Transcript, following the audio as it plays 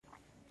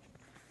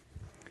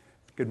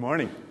Good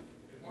morning.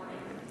 Good morning.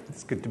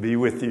 It's good to be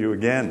with you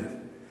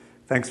again.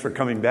 Thanks for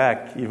coming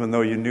back, even though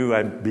you knew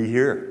I'd be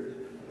here.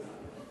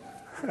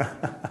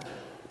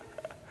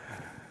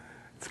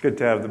 It's good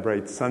to have the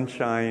bright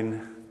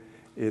sunshine.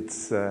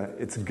 It's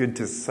good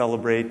to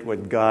celebrate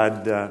what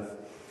God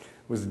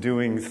was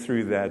doing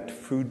through that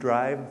food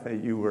drive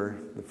that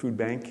the food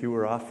bank you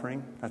were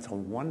offering. That's a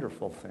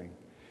wonderful thing.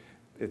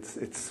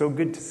 It's so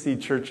good to see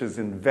churches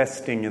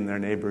investing in their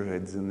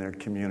neighborhoods, in their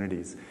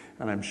communities.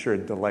 And I'm sure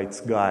it delights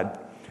God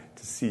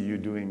to see you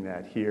doing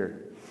that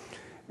here.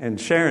 And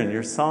Sharon,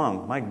 your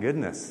song, my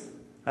goodness,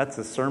 that's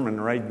a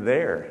sermon right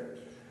there.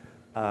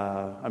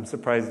 I'm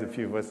surprised a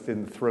few of us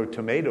didn't throw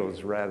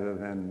tomatoes rather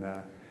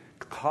than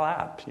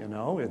clap,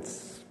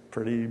 It's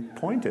pretty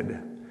pointed.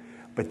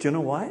 But you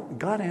know what?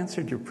 God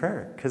answered your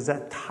prayer because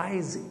that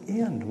ties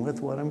in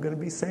with what I'm going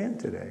to be saying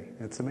today.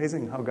 It's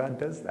amazing how God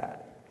does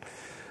that.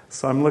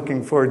 So I'm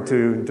looking forward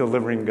to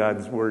delivering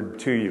God's word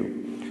to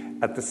you.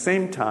 At the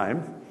same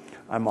time,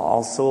 I'm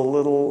also a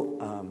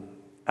little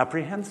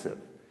apprehensive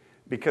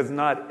because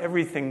not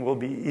everything will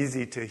be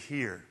easy to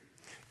hear,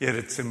 yet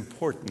it's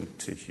important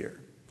to hear.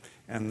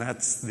 And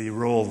that's the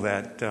role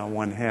that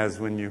one has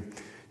when you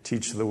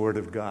teach the Word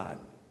of God.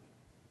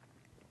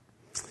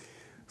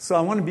 So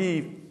I want to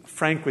be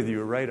frank with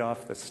you right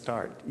off the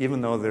start,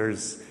 even though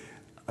there's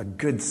a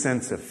good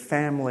sense of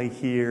family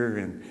here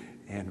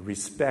and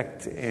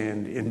respect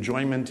and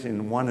enjoyment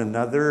in one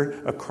another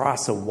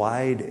across a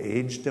wide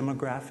age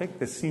demographic.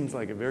 This seems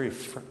like a very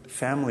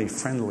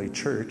family-friendly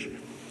church.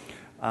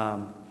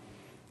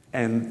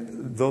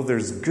 And though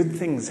there's good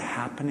things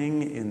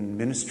happening in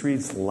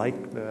ministries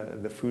like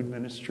the food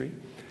ministry,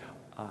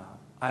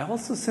 I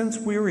also sense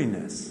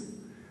weariness.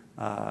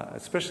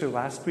 Especially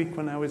last week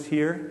when I was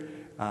here,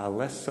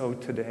 less so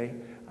today.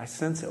 I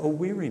sense a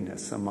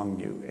weariness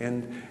among you.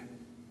 And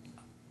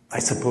I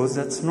suppose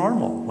that's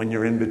normal when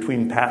you're in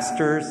between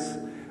pastors,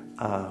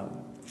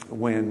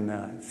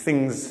 when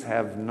things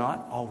have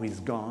not always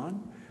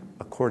gone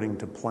according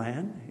to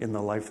plan in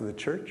the life of the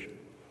church.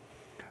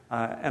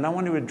 And I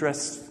want to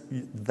address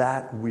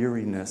that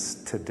weariness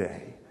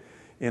today.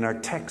 In our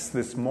text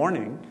this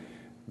morning,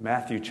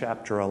 Matthew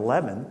chapter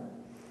 11,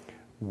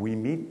 we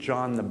meet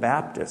John the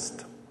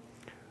Baptist,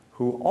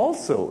 who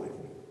also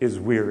is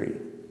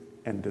weary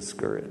and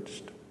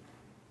discouraged.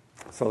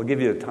 So I'll give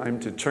you a time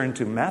to turn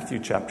to Matthew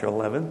chapter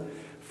 11,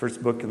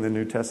 first book in the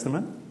New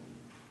Testament.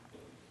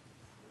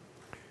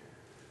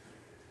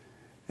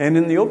 And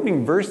in the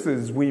opening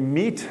verses, we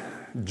meet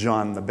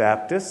John the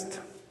Baptist,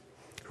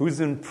 who's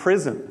in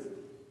prison,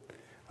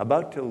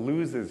 about to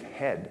lose his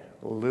head,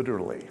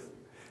 literally,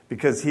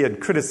 because he had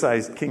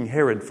criticized King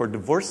Herod for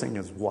divorcing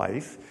his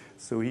wife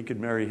so he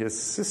could marry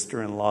his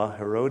sister-in-law,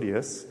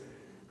 Herodias,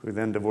 who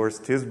then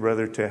divorced his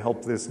brother to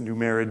help this new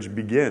marriage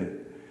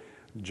begin.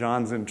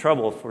 John's in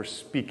trouble for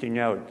speaking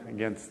out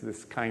against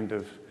this kind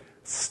of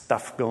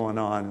stuff going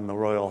on in the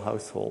royal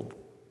household.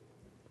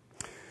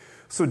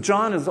 So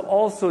John is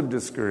also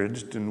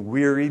discouraged and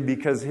weary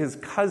because his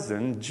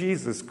cousin,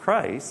 Jesus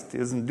Christ,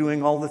 isn't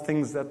doing all the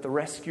things that the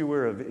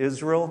rescuer of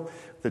Israel,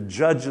 the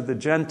judge of the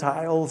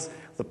Gentiles,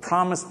 the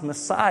promised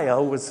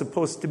Messiah was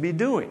supposed to be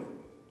doing.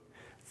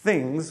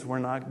 Things were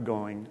not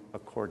going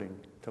according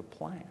to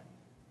plan.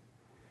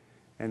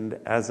 And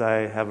as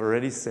I have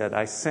already said,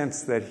 I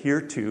sense that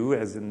here too,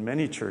 as in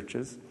many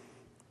churches,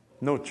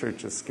 no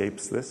church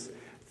escapes this,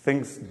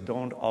 things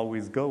don't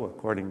always go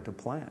according to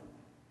plan.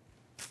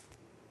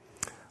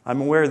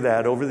 I'm aware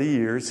that over the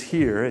years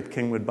here at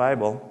Kingwood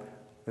Bible,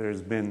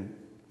 there's been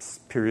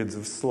periods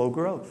of slow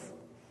growth.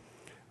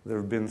 There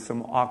have been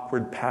some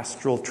awkward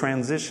pastoral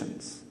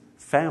transitions,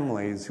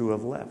 families who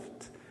have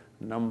left,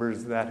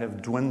 numbers that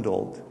have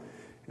dwindled,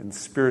 and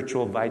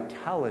spiritual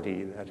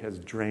vitality that has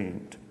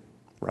drained,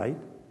 right?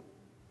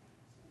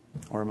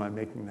 Or am I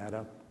making that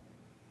up?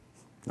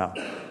 No,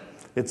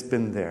 it's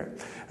been there.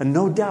 And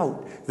no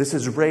doubt, this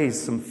has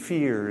raised some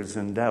fears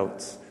and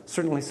doubts,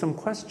 certainly some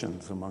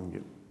questions among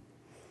you.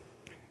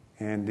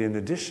 And in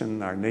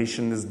addition, our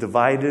nation is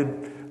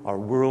divided, our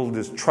world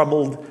is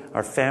troubled,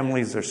 our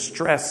families are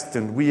stressed,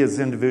 and we as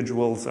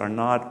individuals are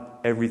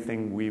not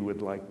everything we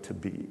would like to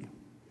be.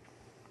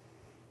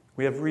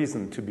 We have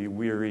reason to be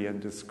weary and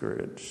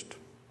discouraged.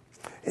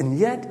 And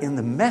yet, in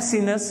the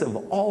messiness of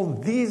all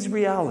these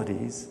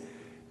realities,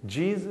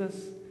 Jesus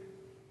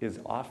is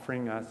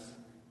offering us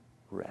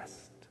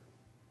rest.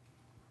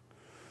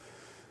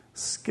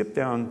 Skip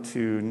down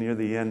to near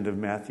the end of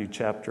Matthew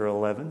chapter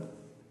 11.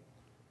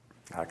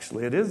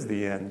 Actually, it is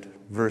the end,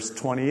 verse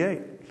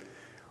 28,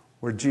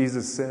 where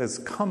Jesus says,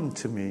 "Come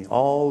to me,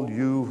 all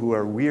you who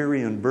are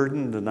weary and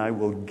burdened, and I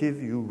will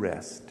give you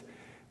rest.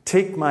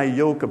 Take my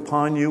yoke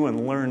upon you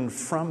and learn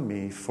from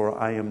me, for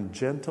I am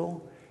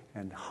gentle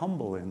and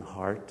humble in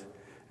heart,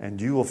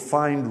 and you will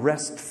find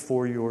rest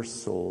for your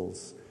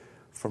souls.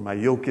 For my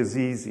yoke is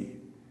easy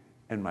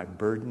and my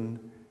burden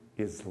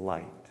is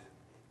light."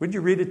 Would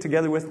you read it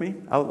together with me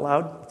out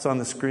loud? It's on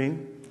the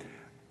screen.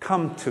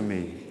 "Come to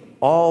me,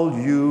 all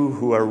you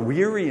who are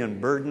weary and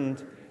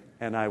burdened,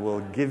 and I will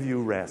give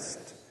you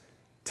rest.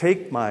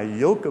 Take my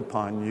yoke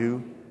upon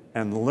you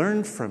and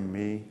learn from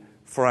me,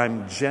 for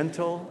I'm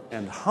gentle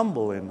and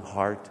humble in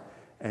heart,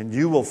 and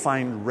you will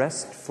find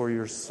rest for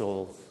your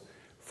souls.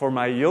 For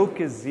my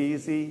yoke is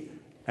easy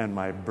and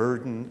my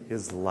burden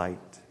is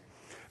light.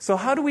 So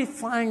how do we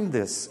find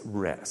this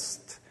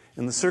rest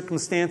in the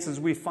circumstances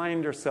we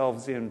find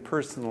ourselves in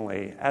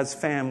personally, as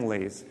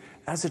families,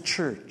 as a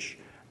church,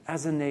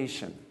 as a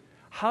nation?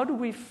 How do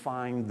we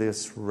find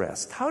this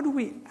rest? How do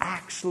we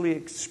actually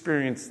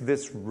experience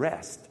this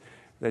rest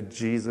that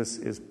Jesus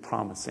is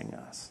promising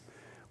us?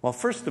 Well,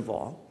 first of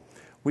all,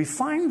 we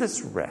find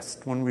this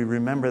rest when we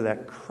remember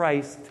that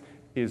Christ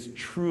is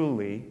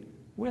truly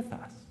with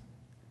us.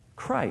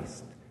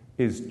 Christ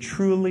is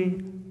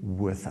truly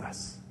with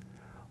us.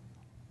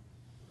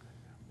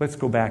 Let's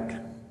go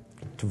back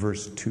to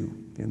verse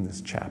 2 in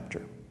this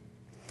chapter.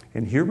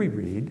 And here we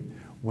read,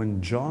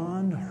 when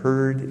John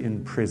heard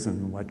in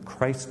prison what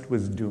Christ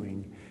was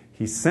doing,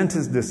 he sent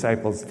his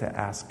disciples to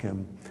ask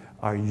him,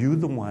 are you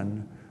the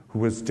one who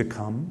was to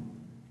come,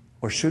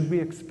 or should we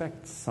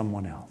expect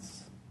someone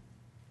else?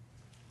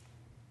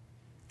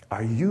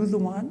 Are you the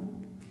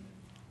one,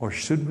 or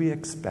should we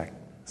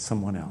expect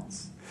someone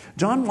else?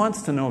 John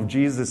wants to know if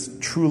Jesus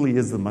truly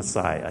is the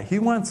Messiah. He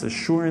wants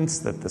assurance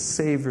that the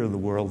Savior of the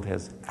world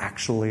has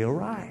actually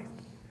arrived.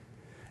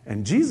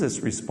 And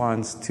Jesus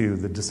responds to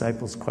the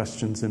disciples'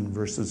 questions in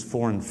verses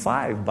 4 and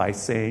 5 by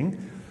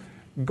saying,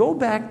 go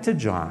back to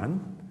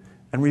John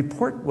and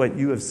report what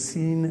you have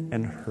seen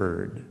and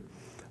heard.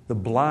 The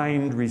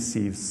blind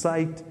receive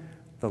sight,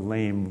 the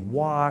lame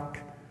walk,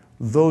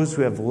 those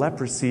who have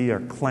leprosy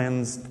are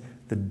cleansed,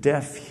 the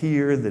deaf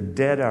hear, the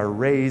dead are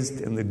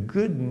raised, and the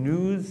good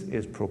news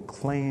is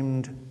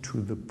proclaimed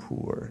to the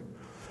poor.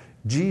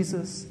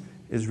 Jesus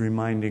is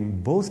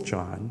reminding both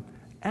John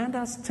and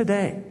us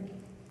today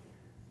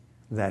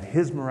that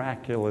his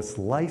miraculous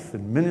life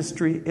and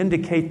ministry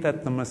indicate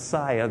that the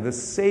Messiah, the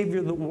Savior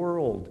of the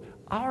world,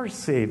 our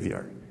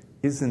Savior,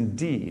 is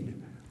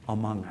indeed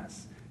among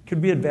us.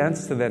 Could we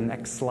advance to that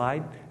next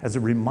slide as it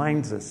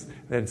reminds us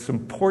that it's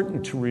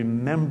important to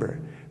remember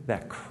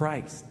that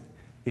Christ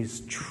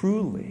is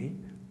truly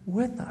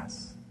with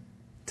us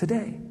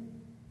today,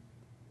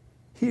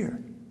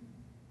 here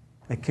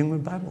at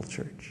Kingwood Bible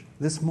Church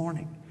this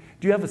morning.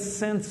 Do you have a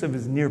sense of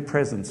his near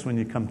presence when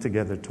you come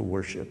together to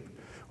worship?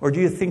 Or do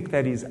you think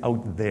that he's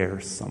out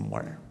there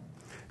somewhere?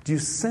 Do you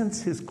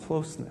sense his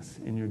closeness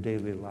in your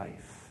daily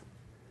life?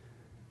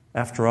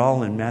 After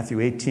all, in Matthew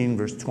 18,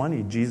 verse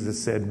 20,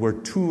 Jesus said, where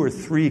 2 or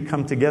 3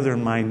 come together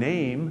in my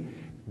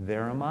name,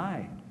 there am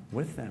I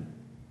with them.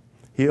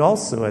 He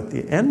also, at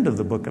the end of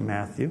the book of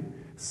Matthew,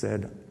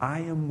 said, I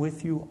am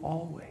with you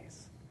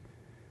always,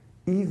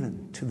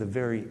 even to the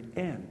very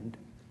end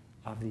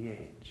of the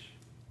age.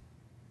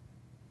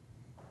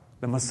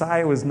 The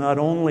Messiah was not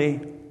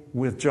only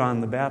with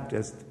John the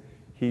Baptist,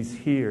 he's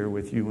here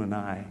with you and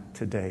I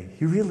today.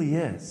 He really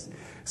is.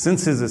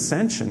 Since his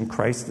ascension,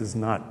 Christ is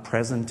not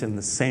present in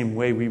the same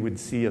way we would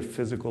see a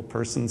physical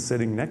person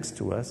sitting next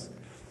to us,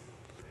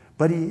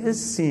 but he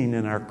is seen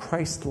in our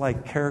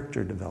Christ-like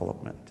character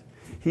development.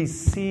 He's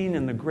seen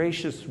in the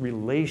gracious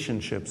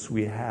relationships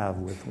we have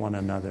with one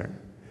another.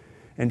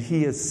 And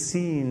he is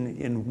seen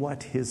in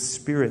what his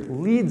Spirit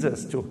leads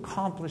us to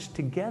accomplish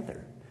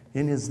together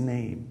in his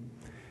name,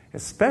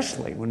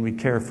 especially when we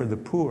care for the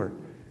poor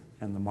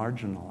and the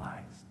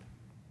marginalized.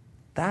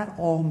 That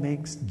all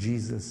makes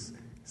Jesus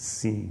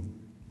seen.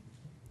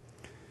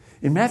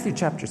 In Matthew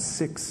chapter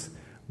 6,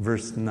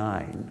 verse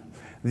 9,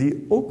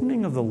 the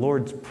opening of the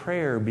Lord's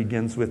Prayer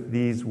begins with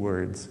these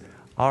words,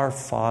 Our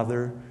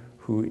Father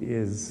who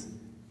is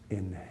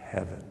in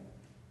heaven.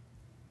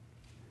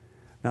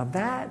 Now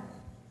that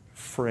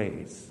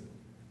phrase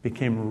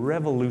became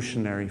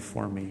revolutionary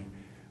for me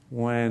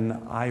when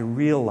I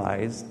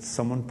realized,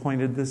 someone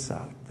pointed this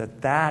out,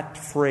 that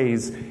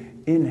phrase,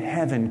 in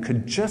heaven,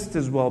 could just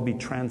as well be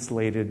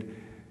translated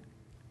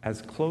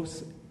as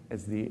close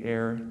as the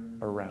air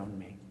around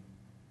me.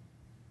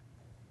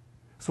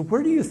 So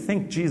where do you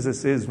think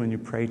Jesus is when you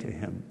pray to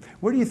him?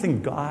 Where do you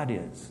think God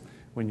is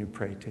when you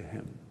pray to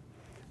him?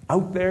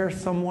 Out there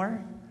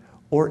somewhere?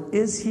 Or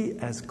is he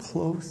as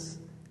close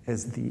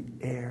as the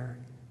air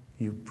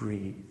you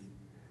breathe?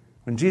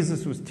 When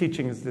Jesus was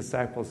teaching his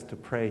disciples to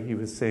pray, he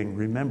was saying,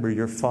 remember,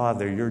 your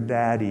Father, your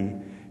Daddy,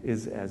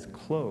 is as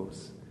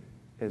close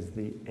as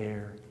the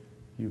air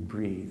you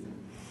breathe.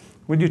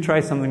 Would you try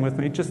something with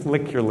me? Just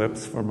lick your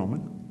lips for a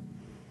moment.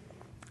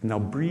 Now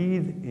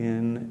breathe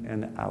in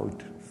and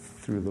out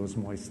through those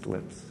moist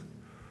lips.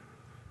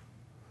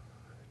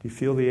 Do you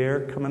feel the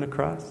air coming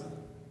across?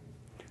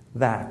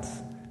 That's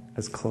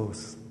as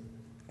close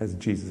as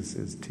Jesus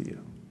is to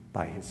you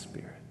by his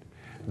Spirit.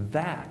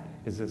 That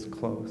is as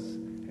close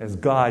as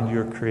God,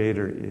 your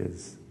Creator,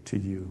 is to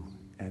you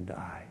and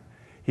I.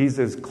 He's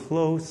as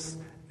close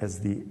as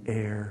the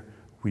air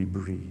we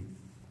breathe.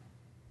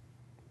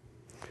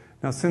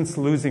 Now, since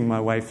losing my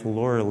wife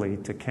Laura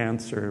to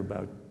cancer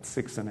about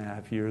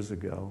 6.5 years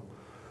ago,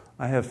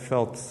 I have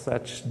felt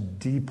such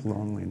deep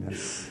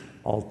loneliness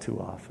all too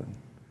often.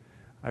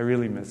 I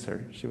really miss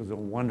her. She was a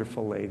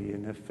wonderful lady,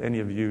 and if any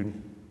of you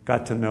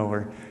got to know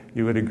her,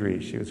 you would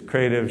agree. She was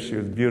creative, she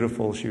was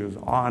beautiful, she was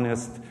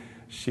honest,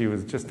 she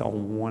was just a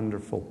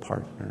wonderful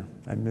partner.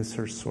 I miss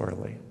her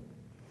sorely.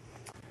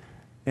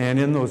 And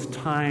in those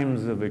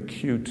times of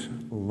acute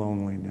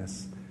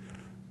loneliness,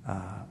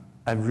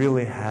 I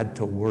really had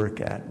to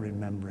work at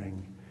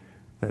remembering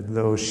that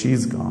though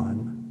she's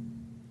gone,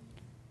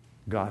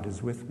 God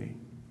is with me,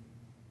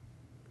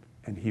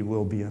 and He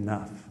will be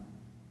enough.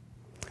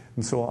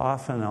 And so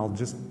often I'll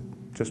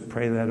just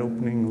pray that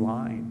opening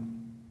line.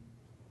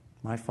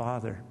 My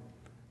Father,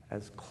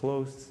 as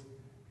close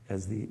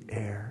as the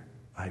air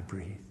I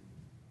breathe.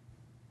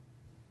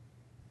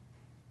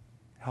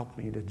 Help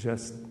me to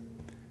just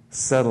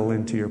settle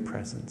into your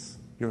presence,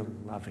 your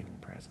loving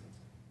presence.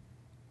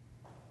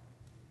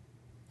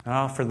 I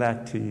offer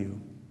that to you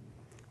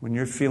when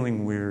you're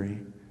feeling weary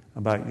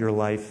about your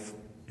life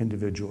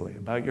individually,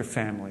 about your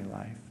family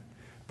life,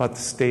 about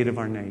the state of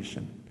our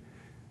nation,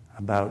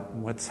 about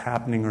what's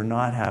happening or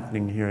not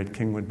happening here at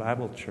Kingwood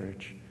Bible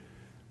Church.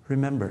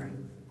 Remember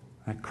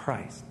that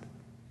Christ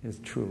is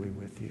truly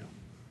with you.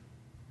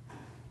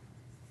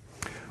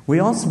 We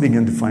also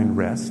begin to find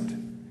rest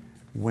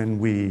when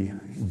we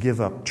give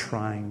up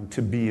trying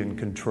to be in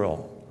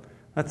control.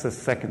 That's the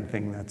second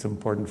thing that's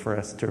important for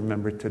us to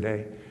remember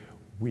today.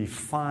 We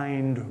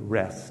find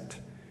rest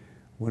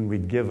when we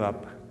give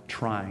up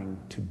trying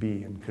to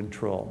be in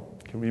control.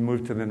 Can we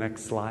move to the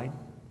next slide?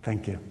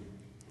 Thank you.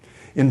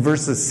 In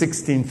verses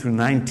 16 through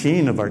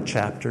 19 of our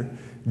chapter,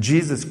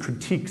 Jesus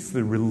critiques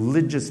the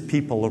religious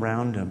people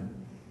around him.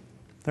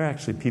 They're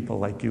actually people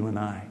like you and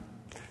I.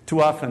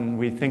 Too often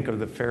we think of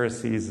the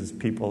Pharisees as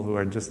people who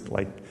are just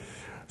like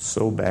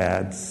so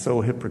bad,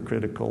 so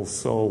hypocritical,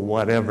 so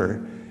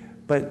whatever.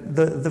 But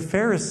the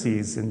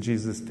Pharisees in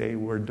Jesus' day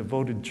were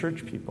devoted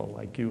church people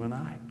like you and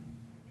I.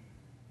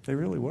 They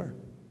really were.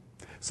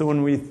 So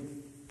when we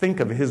think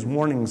of his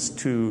warnings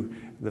to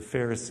the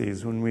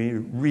Pharisees, when we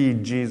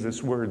read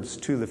Jesus' words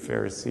to the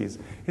Pharisees,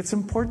 it's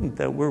important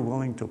that we're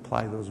willing to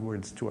apply those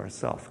words to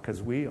ourselves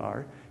because we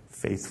are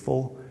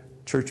faithful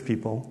church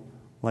people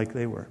like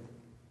they were.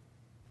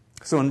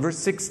 So in verse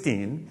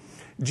 16,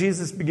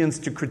 Jesus begins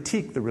to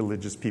critique the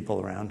religious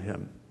people around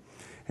him.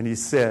 And he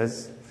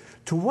says,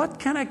 "To what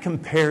can I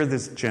compare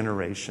this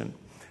generation?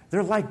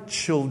 They're like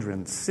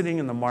children sitting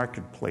in the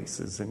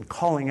marketplaces and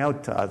calling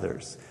out to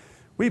others.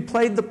 We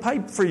played the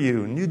pipe for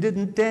you and you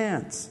didn't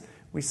dance.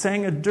 We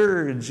sang a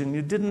dirge and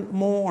you didn't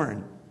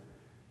mourn.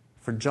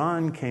 For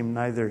John came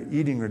neither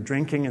eating or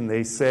drinking, and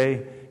they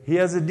say, he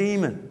has a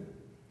demon.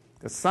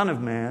 The Son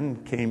of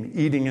Man came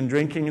eating and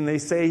drinking, and they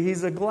say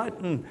he's a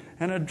glutton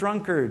and a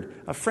drunkard,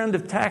 a friend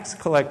of tax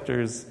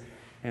collectors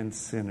and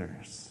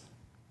sinners."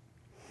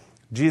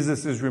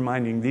 Jesus is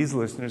reminding these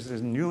listeners,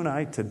 and you and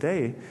I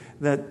today,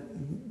 that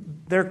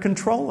they're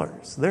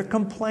controllers, they're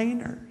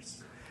complainers.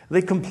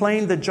 They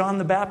complained that John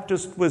the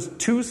Baptist was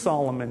too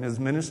solemn in his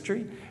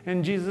ministry,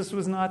 and Jesus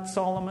was not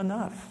solemn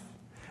enough.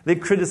 They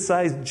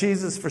criticized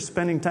Jesus for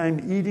spending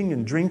time eating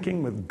and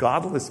drinking with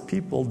godless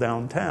people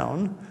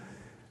downtown,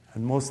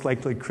 and most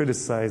likely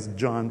criticized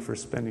John for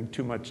spending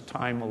too much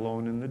time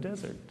alone in the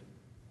desert.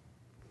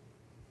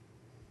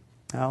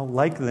 Now,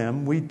 like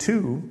them, we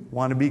too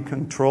want to be in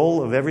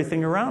control of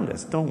everything around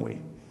us, don't we?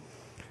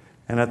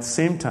 And at the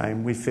same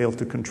time, we fail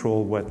to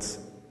control what's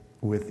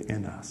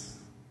within us.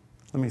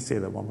 Let me say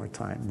that one more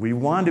time. We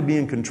want to be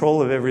in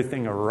control of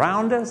everything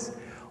around us,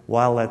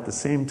 while at the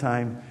same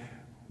time,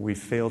 we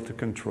fail to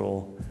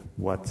control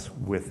what's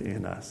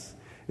within us.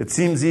 It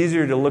seems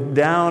easier to look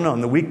down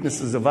on the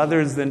weaknesses of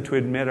others than to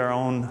admit our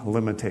own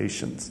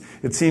limitations.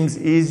 It seems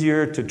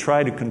easier to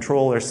try to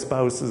control our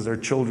spouses, our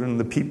children,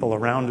 the people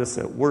around us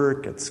at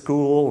work, at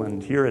school,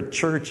 and here at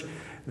church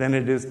than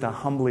it is to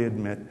humbly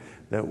admit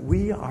that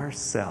we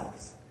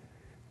ourselves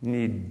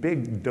need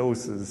big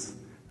doses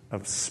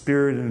of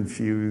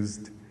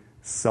Spirit-infused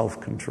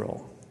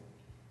self-control.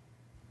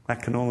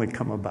 That can only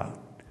come about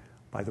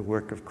by the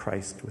work of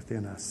Christ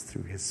within us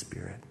through His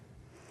Spirit.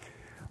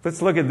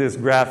 Let's look at this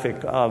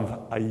graphic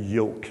of a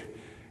yoke.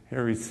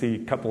 Here we see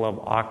a couple of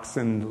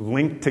oxen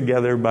linked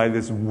together by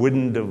this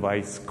wooden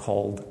device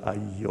called a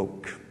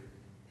yoke.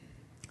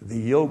 The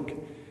yoke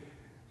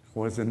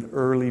was an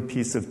early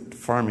piece of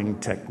farming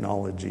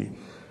technology.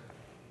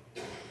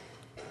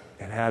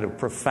 It had a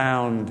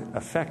profound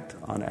effect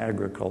on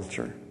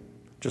agriculture,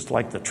 just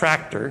like the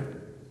tractor,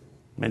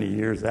 many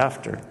years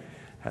after,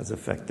 has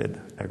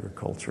affected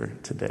agriculture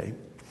today.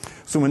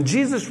 So when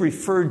Jesus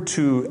referred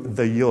to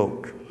the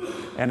yoke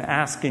and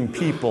asking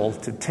people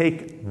to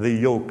take the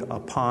yoke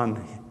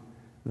upon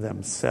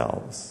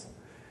themselves,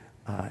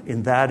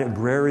 in that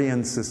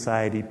agrarian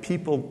society,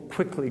 people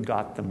quickly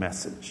got the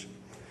message.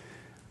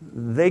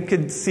 They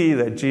could see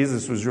that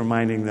Jesus was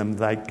reminding them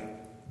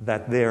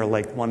that they are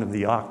like one of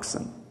the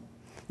oxen.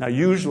 Now,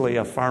 usually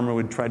a farmer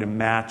would try to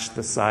match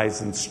the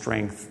size and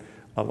strength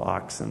of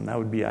oxen. That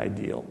would be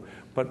ideal.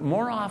 But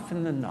more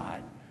often than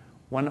not,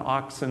 one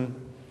oxen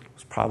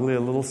was probably a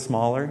little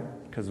smaller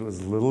because it was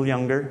a little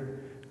younger.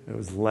 It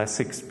was less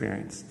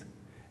experienced.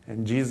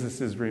 And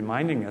Jesus is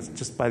reminding us,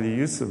 just by the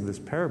use of this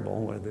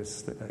parable or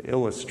this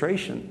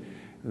illustration,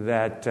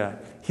 that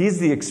he's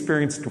the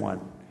experienced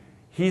one.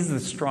 He's the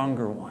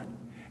stronger one.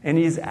 And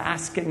he's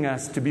asking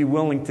us to be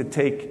willing to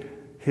take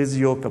his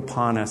yoke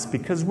upon us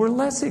because we're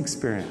less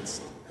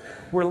experienced.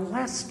 We're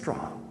less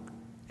strong.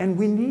 And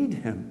we need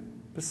him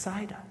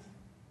beside us.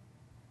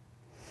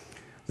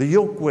 The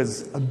yoke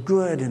was a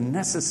good and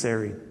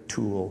necessary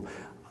tool,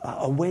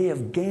 a way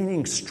of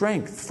gaining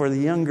strength for the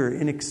younger,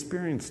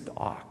 inexperienced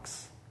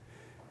ox.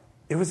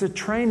 It was a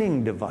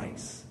training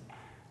device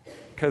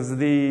because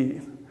the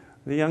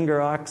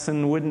younger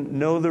oxen wouldn't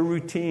know the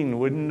routine,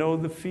 wouldn't know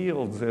the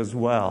fields as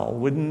well,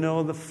 wouldn't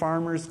know the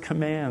farmer's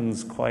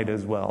commands quite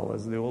as well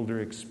as the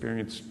older,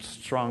 experienced,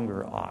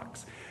 stronger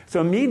ox.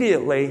 So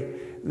immediately,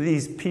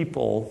 these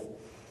people,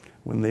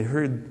 when they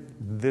heard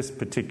this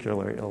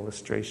particular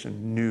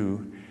illustration,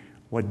 knew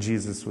what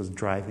Jesus was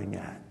driving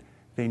at.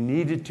 They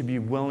needed to be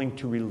willing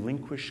to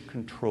relinquish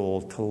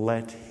control, to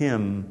let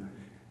him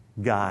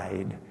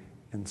guide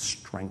and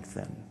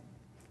strengthen.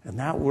 And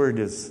that word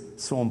is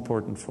so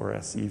important for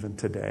us even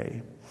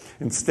today.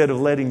 Instead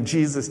of letting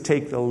Jesus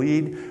take the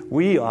lead,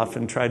 we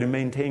often try to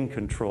maintain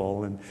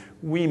control, and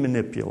we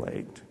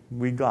manipulate,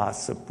 we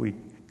gossip, we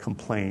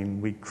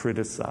complain, we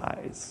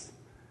criticize.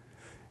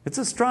 It's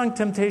a strong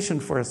temptation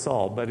for us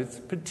all, but it's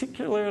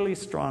particularly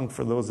strong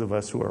for those of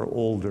us who are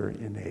older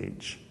in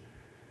age.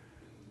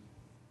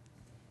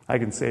 I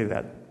can say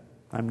that.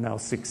 I'm now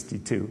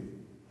 62.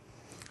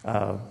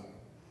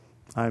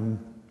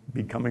 I'm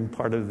becoming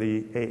part of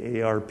the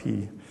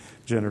AARP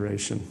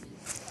generation.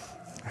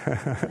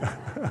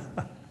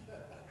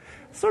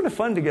 Sort of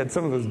fun to get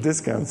some of those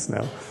discounts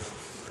now.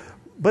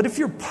 But if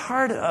you're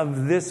part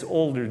of this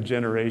older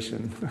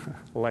generation,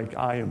 like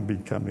I am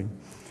becoming,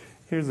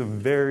 here's a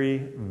very,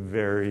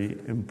 very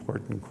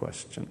important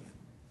question.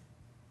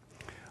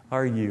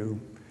 Are you,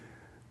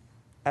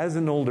 as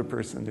an older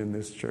person in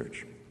this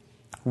church,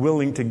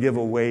 willing to give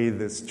away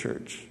this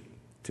church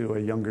to a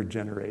younger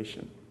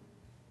generation?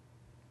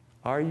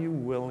 Are you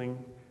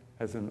willing,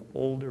 as an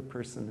older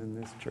person in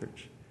this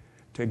church,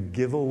 to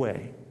give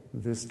away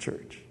this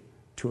church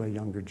to a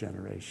younger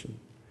generation?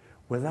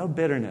 Without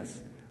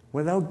bitterness,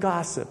 without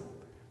gossip,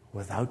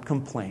 without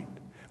complaint,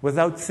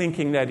 without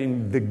thinking that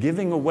in the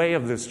giving away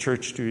of this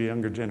church to a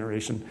younger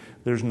generation,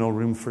 there's no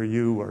room for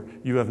you or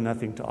you have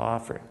nothing to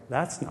offer.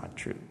 That's not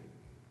true.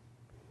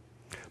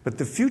 But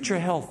the future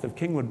health of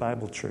Kingwood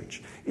Bible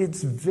Church,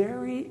 its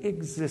very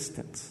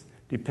existence,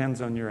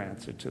 depends on your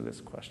answer to this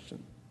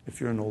question. If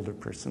you're an older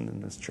person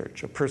in this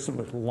church, a person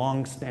with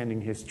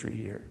long-standing history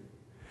here,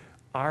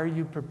 are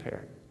you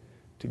prepared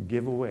to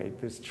give away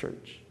this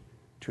church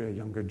to a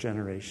younger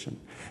generation?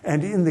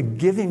 And in the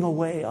giving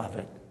away of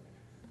it,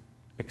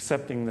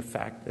 accepting the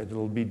fact that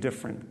it'll be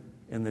different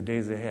in the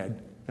days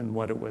ahead than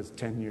what it was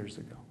 10 years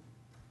ago.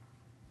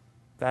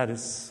 That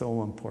is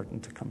so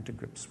important to come to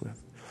grips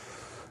with.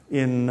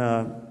 In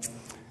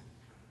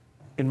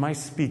my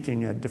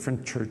speaking at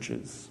different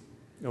churches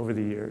over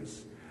the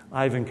years,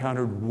 I've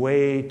encountered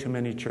way too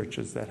many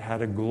churches that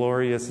had a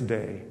glorious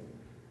day,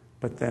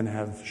 but then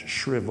have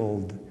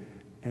shriveled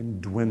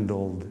and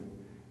dwindled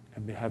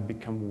and have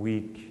become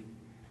weak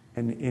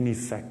and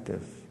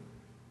ineffective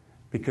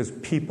because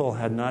people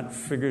had not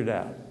figured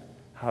out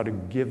how to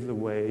give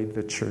away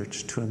the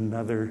church to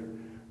another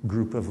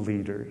group of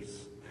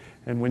leaders.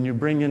 And when you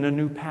bring in a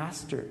new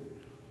pastor,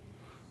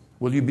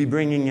 will you be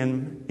bringing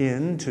him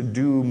in to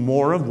do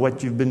more of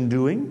what you've been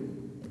doing?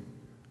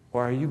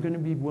 Or are you going to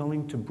be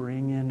willing to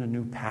bring in a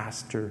new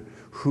pastor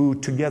who,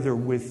 together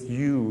with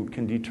you,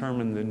 can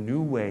determine the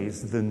new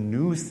ways, the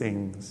new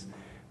things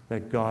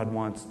that God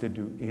wants to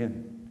do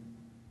in?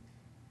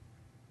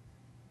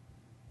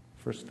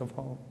 First of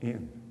all,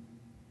 in.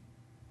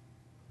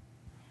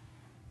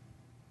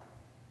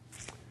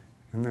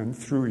 And then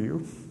through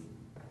you.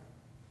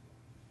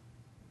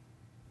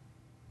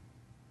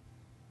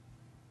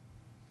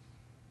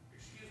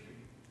 Excuse me.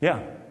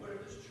 Yeah. But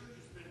if this church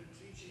has been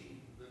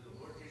teaching that the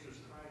Lord Jesus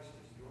Christ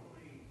is the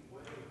only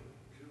way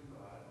to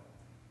God,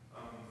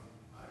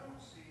 I don't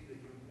see that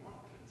you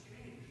want to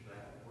change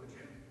that, would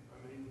you? I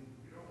mean,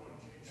 you don't want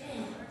to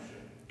change the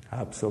direction.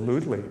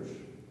 Absolutely.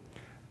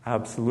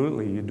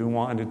 Absolutely. You don't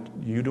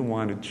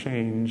want to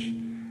change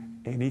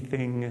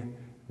anything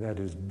that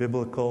is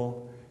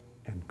biblical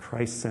and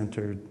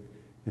Christ-centered,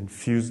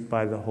 infused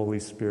by the Holy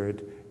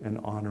Spirit, and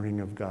honoring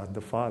of God the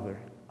Father.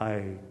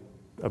 I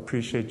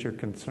appreciate your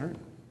concern.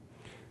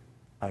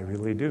 I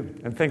really do.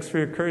 And thanks for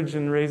your courage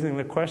in raising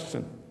the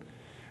question.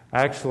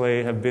 I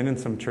actually have been in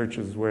some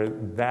churches where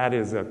that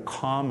is a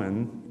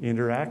common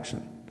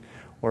interaction.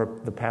 Or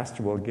the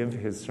pastor will give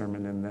his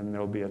sermon and then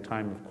there'll be a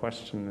time of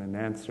question and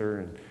answer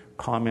and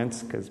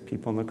comments because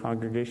people in the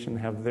congregation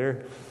have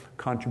their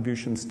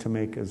contributions to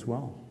make as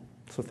well.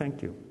 So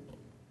thank you.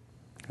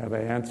 Have I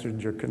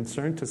answered your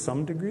concern to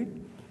some degree?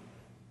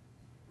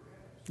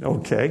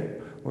 Okay.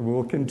 Well,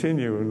 we'll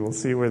continue and we'll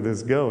see where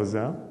this goes,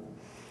 huh?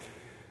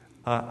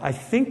 I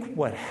think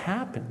what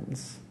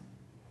happens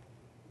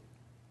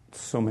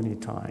so many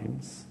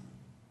times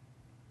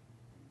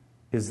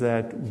is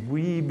that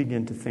we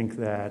begin to think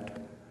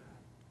that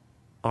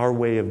our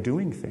way of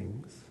doing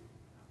things,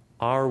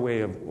 our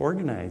way of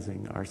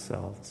organizing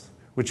ourselves,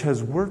 which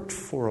has worked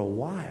for a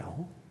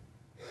while,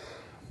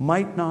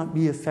 might not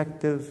be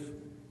effective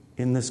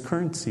in this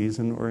current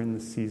season or in the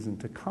season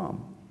to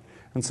come.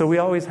 And so we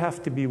always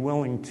have to be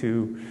willing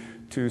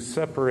to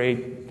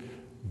separate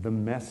the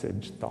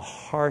message, the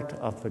heart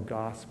of the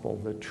gospel,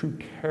 the true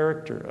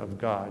character of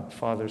God,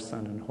 Father,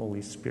 Son, and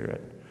Holy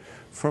Spirit,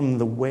 from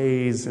the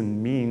ways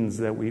and means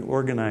that we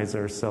organize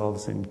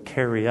ourselves and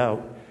carry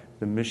out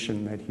the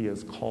mission that He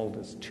has called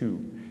us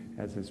to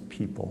as His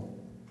people.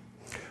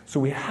 So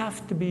we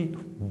have to be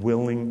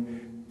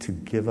willing to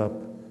give up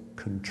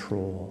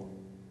control.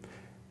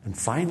 And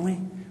finally,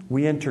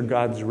 we enter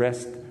God's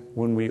rest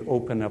when we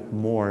open up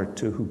more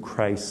to who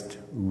Christ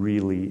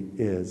really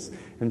is.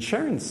 And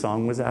Sharon's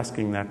song was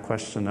asking that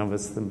question of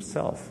us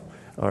themselves,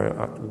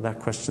 or that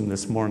question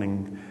this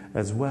morning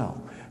as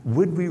well.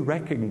 Would we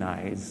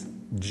recognize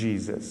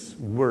Jesus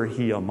were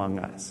He among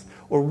us?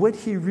 Or would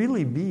He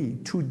really be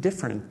too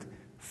different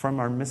from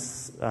our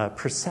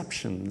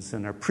misperceptions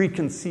and our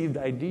preconceived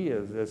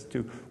ideas as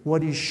to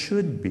what He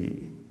should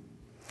be?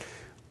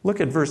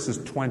 Look at verses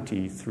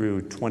 20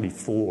 through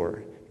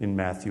 24 in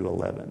Matthew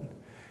 11.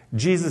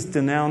 Jesus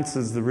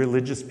denounces the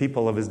religious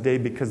people of His day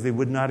because they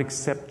would not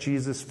accept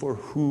Jesus for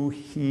who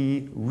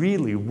He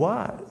really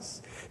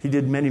was. He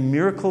did many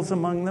miracles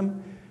among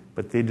them,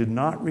 but they did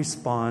not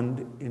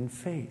respond in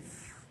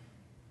faith.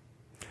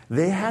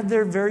 They had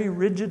their very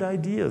rigid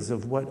ideas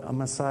of what a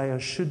Messiah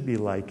should be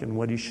like and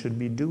what He should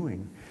be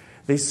doing.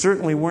 They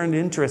certainly weren't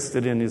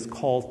interested in His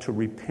call to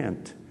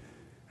repent.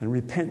 And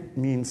repent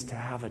means to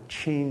have a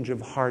change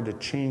of heart, a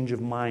change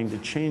of mind, a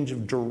change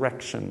of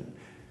direction.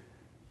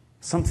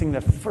 Something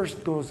that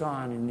first goes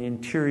on in the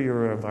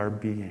interior of our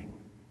being.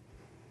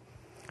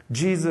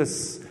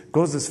 Jesus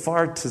goes as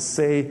far to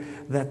say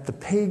that the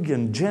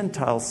pagan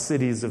Gentile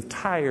cities of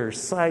Tyre,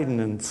 Sidon,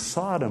 and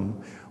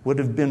Sodom would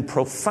have been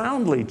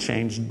profoundly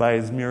changed by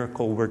His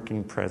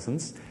miracle-working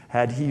presence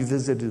had He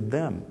visited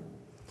them,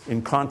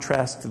 in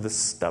contrast to the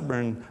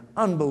stubborn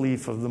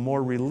unbelief of the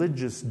more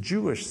religious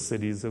Jewish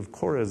cities of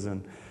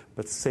Chorazin,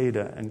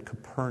 Bethsaida, and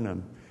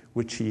Capernaum,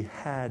 which He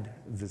had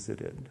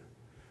visited.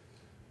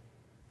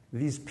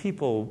 These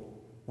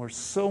people were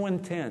so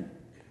intent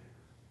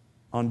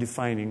on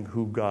defining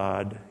who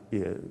God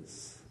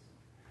is.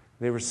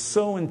 They were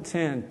so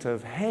intent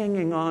of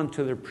hanging on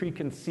to their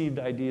preconceived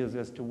ideas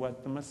as to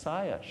what the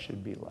Messiah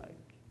should be like.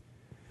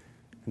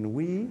 And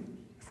we,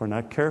 if we're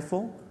not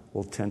careful,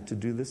 will tend to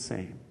do the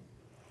same.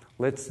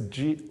 Let's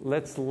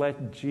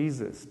let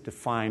Jesus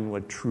define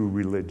what true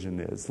religion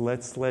is.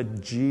 Let's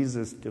let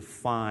Jesus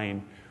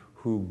define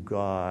who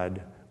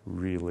God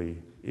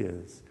really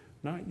is.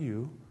 Not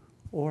you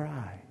or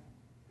I.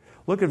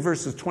 Look at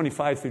verses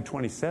 25 through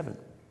 27.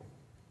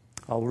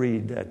 I'll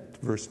read at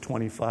verse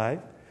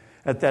 25.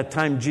 At that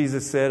time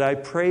Jesus said, I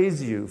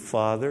praise you,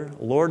 Father,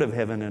 Lord of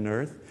heaven and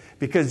earth,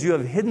 because you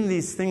have hidden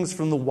these things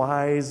from the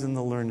wise and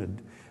the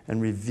learned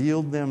and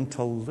revealed them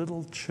to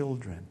little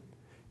children.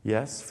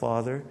 Yes,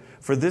 Father,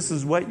 for this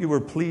is what you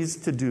were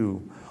pleased to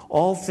do.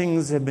 All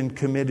things have been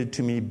committed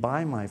to me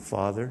by my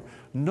Father.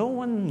 No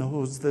one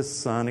knows the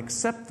Son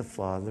except the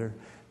Father,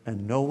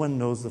 and no one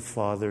knows the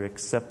Father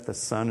except the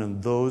Son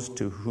and those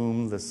to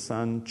whom the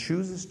Son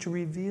chooses to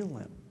reveal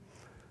Him.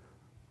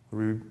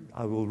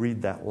 I will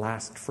read that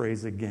last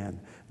phrase again.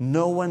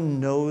 No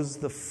one knows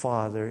the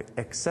Father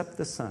except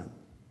the Son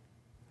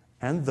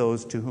and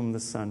those to whom the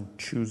Son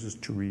chooses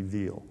to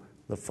reveal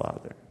the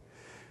Father.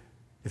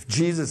 If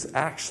Jesus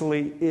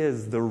actually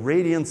is the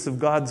radiance of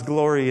God's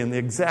glory and the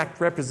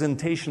exact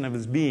representation of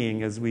His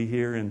being, as we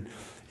hear in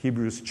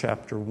Hebrews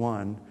chapter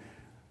 1,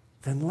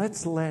 then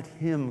let's let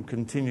Him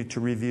continue to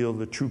reveal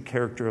the true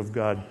character of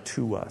God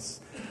to us.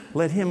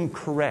 Let Him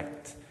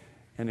correct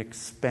and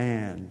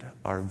expand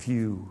our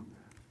view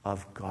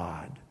of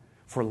God.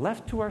 For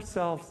left to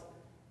ourselves,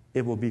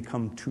 it will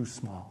become too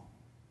small,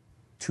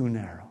 too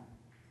narrow,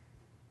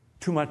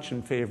 too much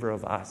in favor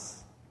of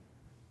us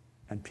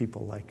and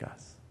people like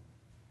us.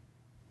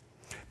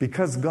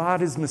 Because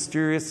God is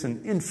mysterious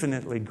and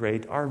infinitely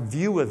great, our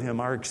view of Him,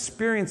 our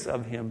experience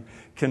of Him,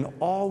 can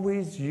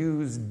always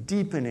use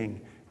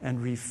deepening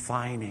and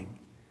refining.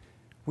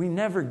 We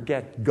never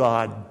get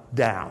God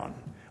down.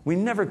 We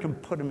never can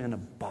put Him in a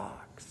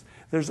box.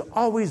 There's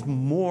always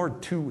more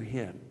to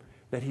Him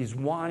that He's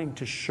wanting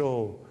to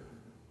show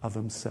of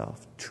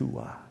Himself to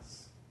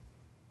us.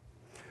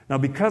 Now,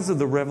 because of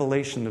the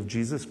revelation of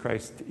Jesus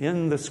Christ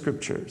in the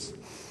Scriptures,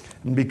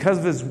 and because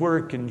of His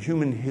work in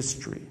human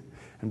history,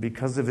 and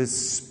because of His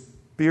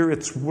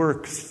Spirit's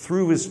work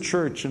through His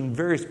church in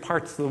various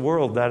parts of the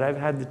world that I've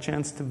had the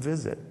chance to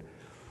visit,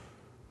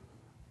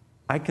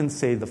 I can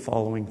say the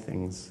following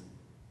things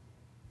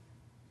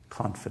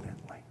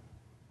confidently.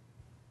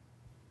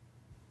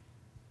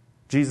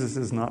 Jesus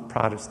is not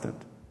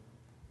Protestant,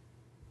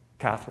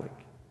 Catholic,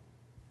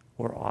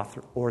 or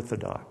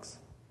Orthodox.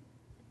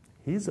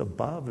 He's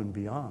above and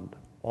beyond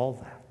all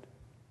that.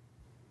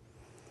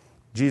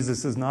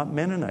 Jesus is not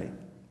Mennonite,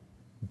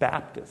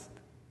 Baptist,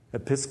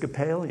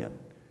 Episcopalian,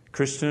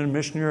 Christian and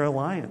Missionary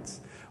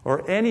Alliance,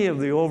 or any of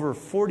the over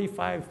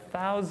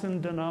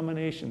 45,000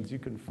 denominations you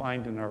can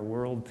find in our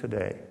world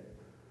today.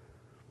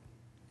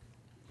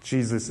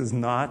 Jesus is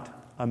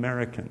not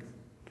American,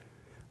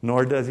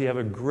 nor does he have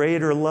a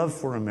greater love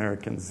for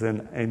Americans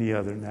than any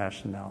other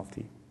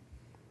nationality.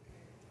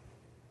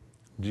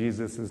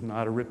 Jesus is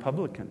not a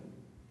Republican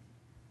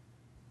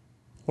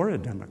or a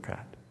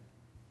Democrat.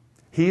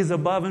 He's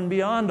above and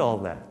beyond all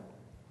that.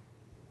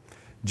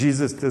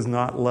 Jesus does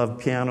not love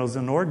pianos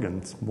and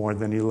organs more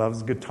than he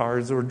loves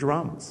guitars or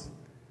drums.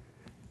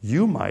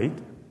 You might,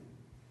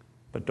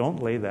 but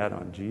don't lay that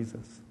on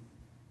Jesus.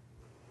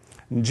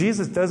 And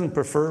Jesus doesn't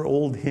prefer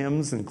old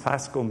hymns and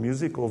classical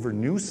music over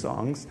new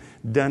songs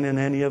done in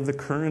any of the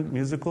current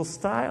musical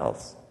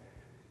styles.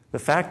 The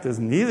fact is,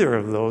 neither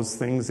of those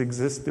things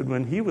existed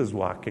when he was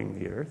walking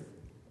the earth.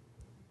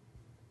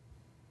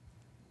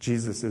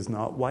 Jesus is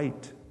not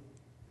white.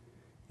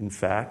 In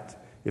fact,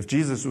 if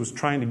Jesus was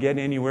trying to get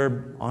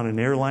anywhere on an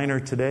airliner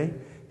today,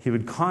 he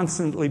would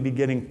constantly be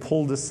getting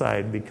pulled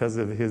aside because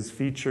of his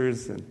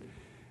features and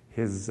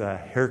his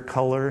hair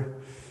color,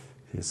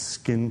 his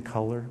skin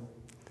color.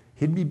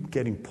 He'd be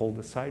getting pulled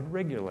aside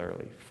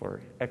regularly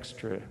for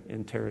extra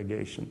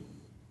interrogation.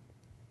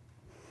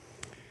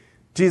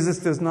 Jesus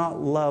does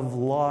not love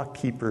law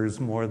keepers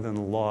more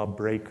than law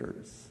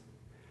breakers.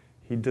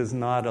 He does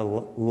not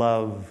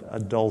love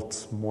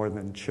adults more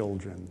than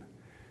children,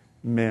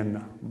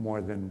 men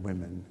more than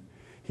women.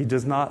 He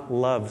does not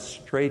love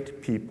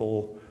straight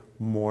people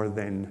more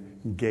than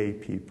gay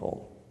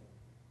people.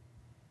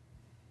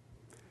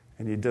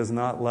 And he does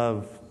not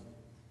love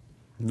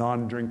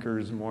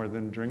non-drinkers more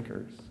than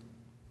drinkers.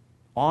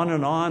 On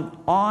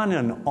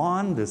and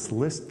on this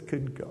list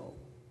could go.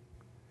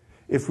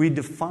 If we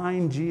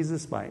define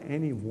Jesus by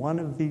any one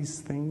of these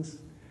things,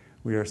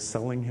 we are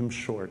selling him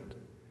short.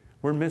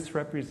 We're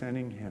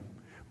misrepresenting him.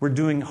 We're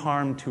doing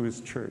harm to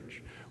his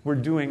church. We're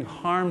doing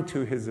harm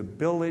to his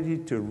ability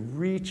to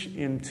reach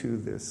into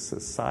this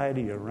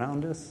society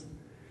around us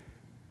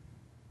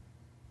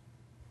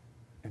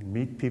and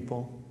meet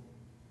people,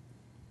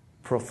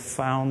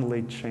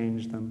 profoundly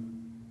change them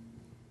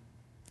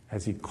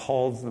as he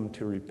calls them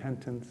to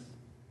repentance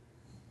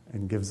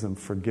and gives them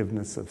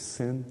forgiveness of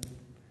sin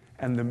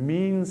and the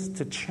means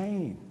to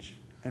change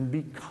and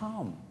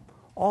become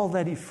all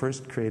that he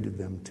first created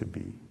them to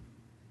be.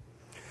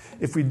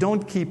 If we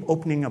don't keep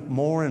opening up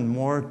more and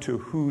more to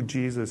who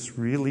Jesus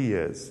really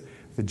is,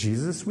 the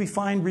Jesus we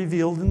find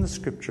revealed in the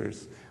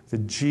Scriptures, the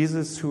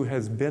Jesus who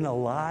has been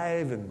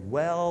alive and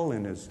well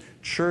in his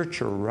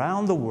church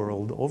around the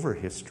world over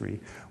history,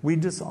 we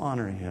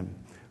dishonor him.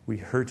 We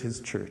hurt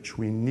his church.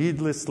 We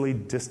needlessly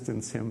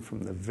distance him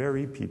from the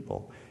very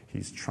people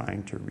he's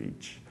trying to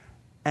reach.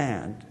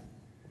 And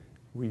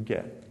we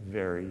get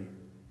very,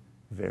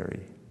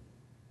 very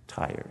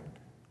tired.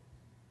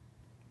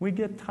 We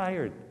get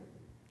tired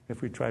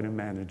if we try to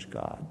manage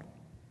God.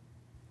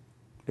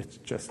 It's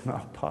just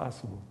not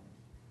possible.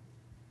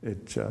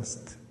 It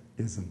just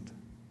isn't.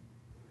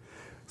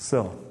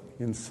 So,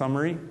 in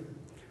summary,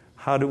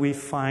 how do we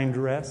find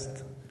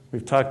rest?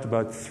 We've talked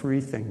about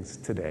three things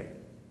today.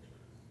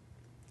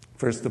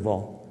 First of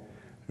all,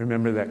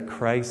 remember that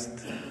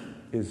Christ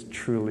is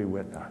truly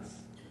with us.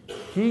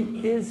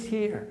 He is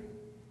here.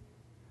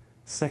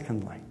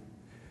 Secondly,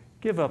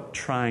 give up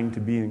trying to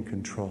be in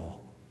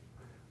control.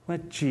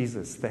 Let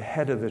Jesus, the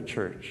head of the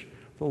church,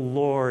 the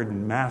Lord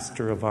and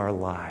Master of our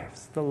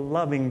lives, the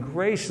loving,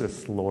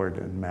 gracious Lord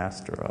and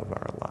Master of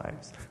our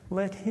lives,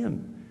 let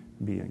him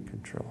be in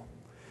control.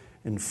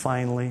 And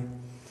finally,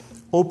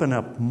 open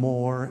up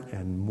more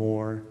and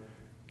more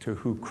to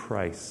who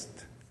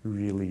Christ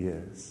really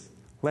is.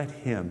 Let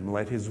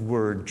his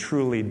word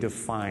truly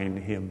define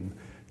him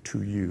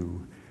to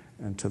you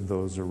and to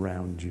those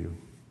around you.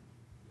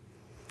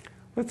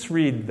 Let's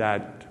read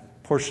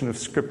that portion of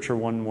Scripture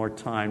one more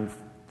time,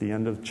 the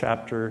end of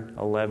chapter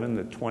 11,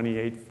 the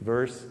 28th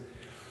verse,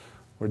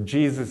 where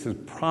Jesus is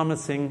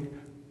promising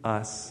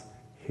us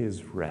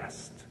his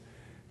rest.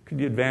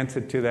 Could you advance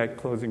it to that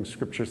closing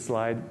Scripture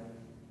slide?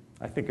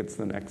 I think it's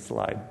the next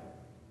slide.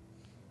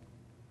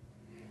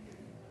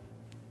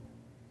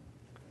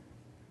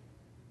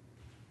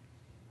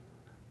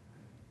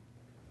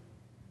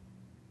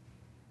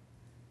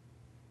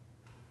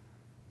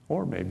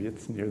 Or maybe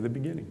it's near the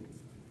beginning.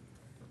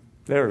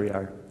 There we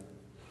are.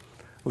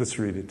 Let's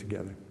read it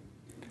together.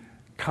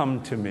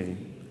 Come to me,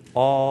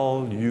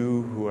 all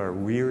you who are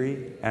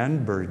weary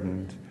and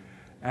burdened,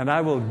 and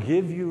I will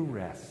give you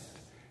rest.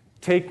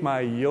 Take my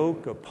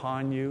yoke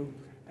upon you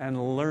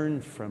and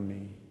learn from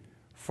me,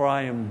 for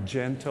I am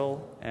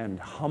gentle and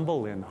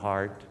humble in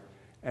heart,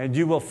 and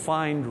you will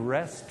find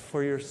rest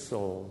for your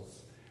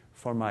souls.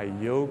 For my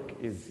yoke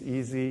is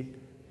easy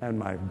and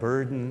my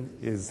burden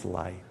is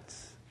light.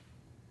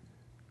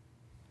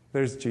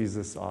 There's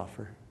Jesus'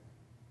 offer.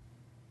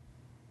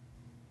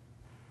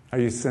 Are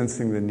you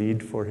sensing the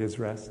need for his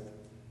rest?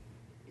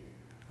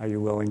 Are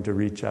you willing to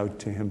reach out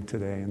to him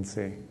today and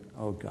say,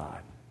 oh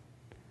God,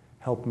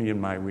 help me in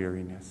my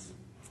weariness?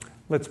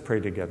 Let's pray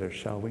together,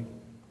 shall we?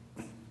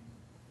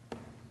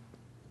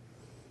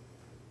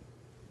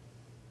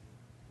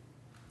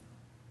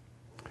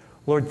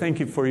 Lord, thank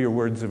you for your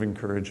words of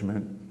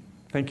encouragement.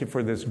 Thank you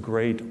for this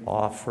great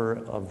offer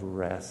of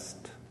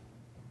rest.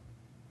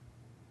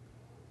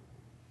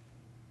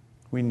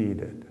 We need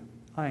it.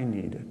 I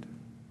need it.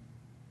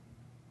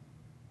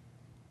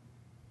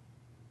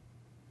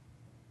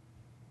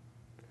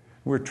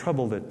 We're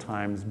troubled at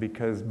times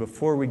because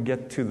before we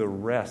get to the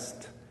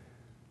rest,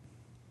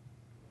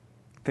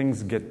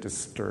 things get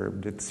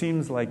disturbed. It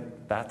seems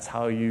like that's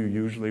how you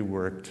usually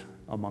worked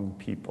among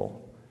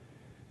people.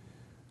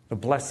 The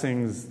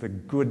blessings, the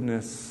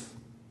goodness,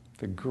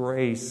 the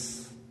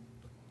grace,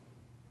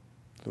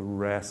 the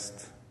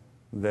rest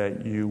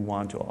that you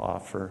want to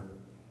offer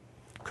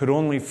could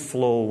only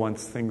flow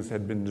once things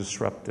had been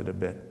disrupted a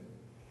bit.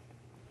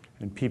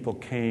 And people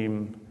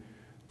came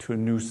to a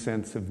new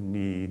sense of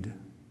need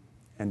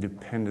and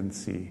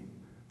dependency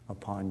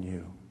upon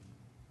you.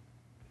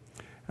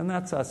 And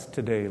that's us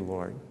today,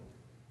 Lord.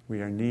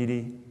 We are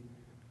needy.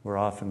 We're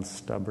often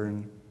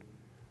stubborn.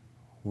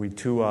 We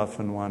too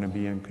often want to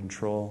be in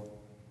control.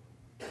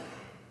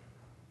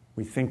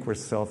 We think we're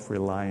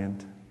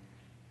self-reliant.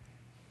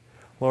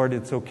 Lord,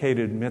 it's okay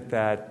to admit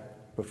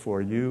that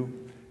before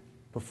you,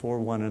 before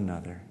one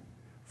another.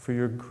 For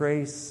your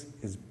grace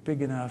is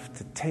big enough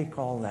to take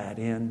all that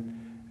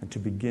in and to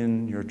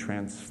begin your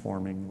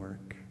transforming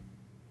work.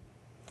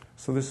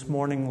 So this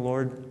morning,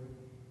 Lord,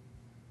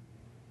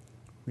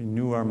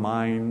 renew our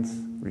minds,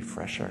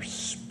 refresh our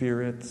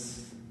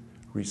spirits,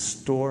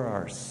 restore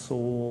our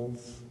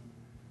souls.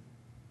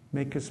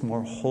 Make us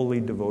more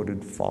wholly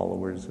devoted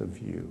followers of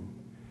you.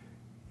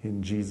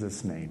 In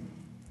Jesus' name,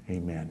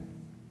 amen.